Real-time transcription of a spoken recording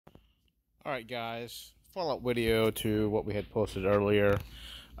Alright guys, follow-up video to what we had posted earlier.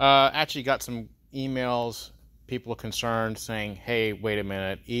 Actually got some emails, people concerned saying, hey, wait a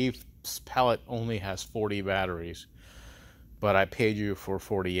minute, Eve's pallet only has 40 batteries, but I paid you for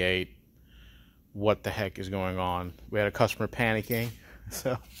 48. What the heck is going on? We had a customer panicking.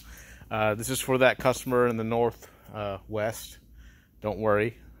 So this is for that customer in the northwest. Don't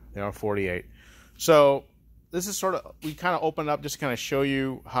worry, they are 48. So this is sort of, we kind of open up just to kind of show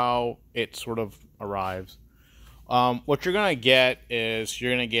you how it sort of arrives. What you're going to get is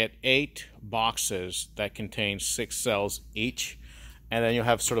you're going to get 8 boxes that contain 6 cells each, and then you'll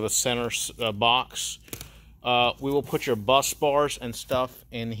have sort of a center box. We will put your bus bars and stuff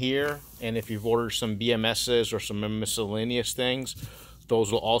in here, and if you've ordered some BMSs or some miscellaneous things,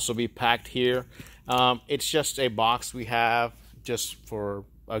 those will also be packed here. It's just a box we have just for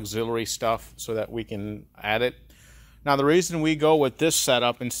auxiliary stuff so that we can add it. Now the reason we go with this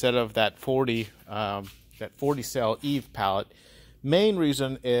setup instead of that 40 cell Eve pallet, main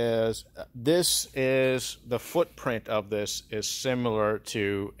reason is this is the footprint of this is similar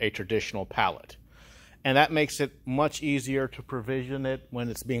to a traditional pallet, and that makes it much easier to provision it when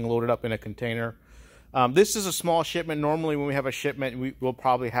it's being loaded up in a container. This is a small shipment. Normally when we have a shipment, we'll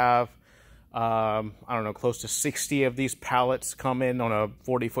probably have I don't know, close to 60 of these pallets come in on a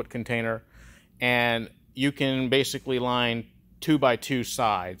 40-foot container, and you can basically line 2x2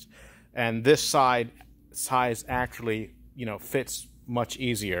 sides, and this size actually, you know, fits much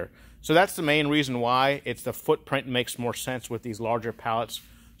easier. So that's the main reason why. It's the footprint makes more sense with these larger pallets,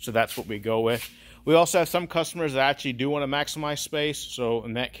 so that's what we go with. We also have some customers that actually do want to maximize space, so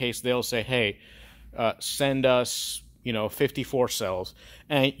in that case they'll say, hey, send us, you know, 54 cells,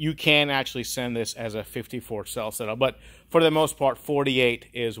 and you can actually send this as a 54 cell setup, but for the most part 48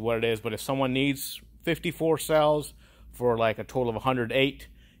 is what it is. But if someone needs 54 cells for like a total of 108,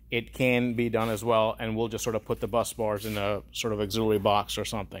 it can be done as well, and we'll just sort of put the bus bars in a sort of auxiliary box or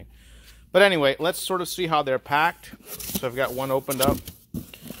something. But anyway, let's sort of see how they're packed. So I've got one opened up.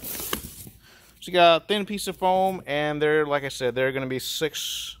 So you got a thin piece of foam, and they're, like I said, they're going to be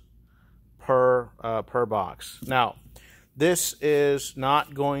 6 per box. Now this is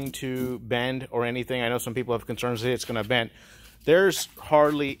not going to bend or anything. I know some people have concerns that it's going to bend. There's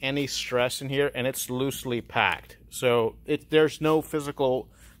hardly any stress in here, and it's loosely packed. So there's no physical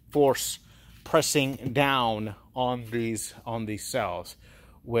force pressing down on these cells,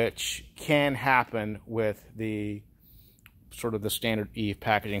 which can happen with the sort of the standard Eve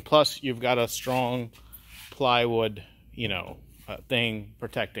packaging. Plus, you've got a strong plywood, you know, thing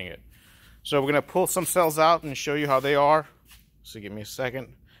protecting it. So we're going to pull some cells out and show you how they are. So give me a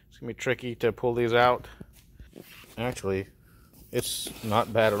second. It's going to be tricky to pull these out. Actually, it's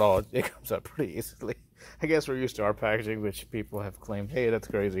not bad at all. It comes out pretty easily. I guess we're used to our packaging, which people have claimed, hey, that's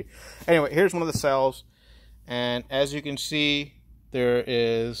crazy. Anyway, here's one of the cells. And as you can see, there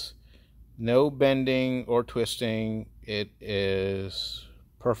is no bending or twisting. It is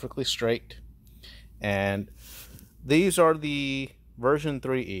perfectly straight. And these are the version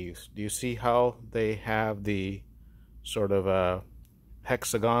 3 Eves. Do you see how they have the sort of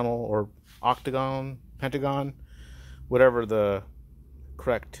hexagonal or octagon, pentagon, whatever the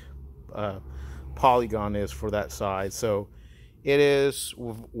correct polygon is for that side? So it is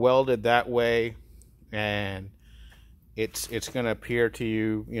welded that way, and it's going to appear to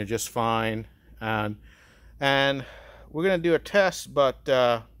you, you know, just fine. And we're going to do a test, but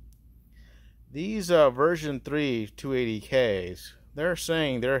these version 3 280Ks, they're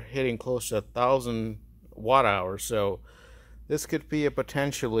saying they're hitting close to 1,000 watt hours. So this could be a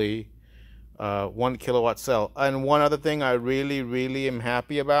potentially 1 kilowatt cell. And one other thing I really am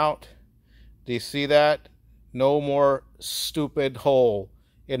happy about, do you see that? No more stupid hole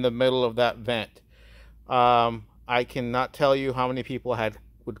in the middle of that vent. I cannot tell you how many people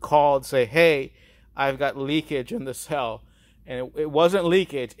would call and say, hey, I've got leakage in the cell. And it wasn't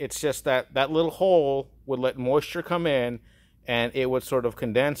leakage, it's just that that little hole would let moisture come in, and it would sort of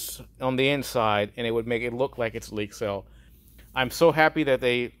condense on the inside, and it would make it look like it's a leak cell. I'm so happy that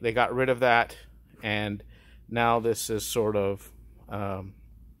they got rid of that, and now this is sort of,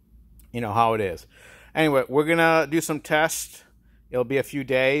 you know, how it is. Anyway, we're going to do some tests. It'll be a few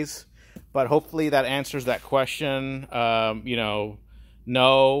days, but hopefully that answers that question. You know,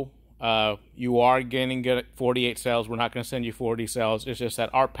 no. You are getting 48 cells. We're not going to send you 40 cells. It's just that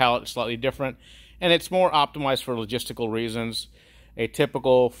our pallet is slightly different, and it's more optimized for logistical reasons. A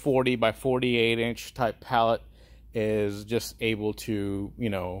typical 40 by 48 inch type pallet is just able to, you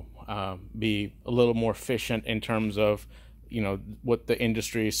know, be a little more efficient in terms of, you know, what the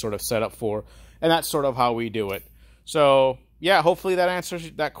industry is sort of set up for, and that's sort of how we do it. So yeah, hopefully that answers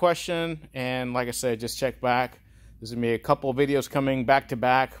that question. And like I said, just check back. There's going to be a couple of videos coming back to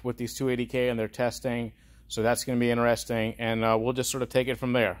back with these 280K and their testing. So that's going to be interesting. And we'll just sort of take it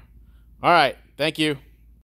from there. All right. Thank you.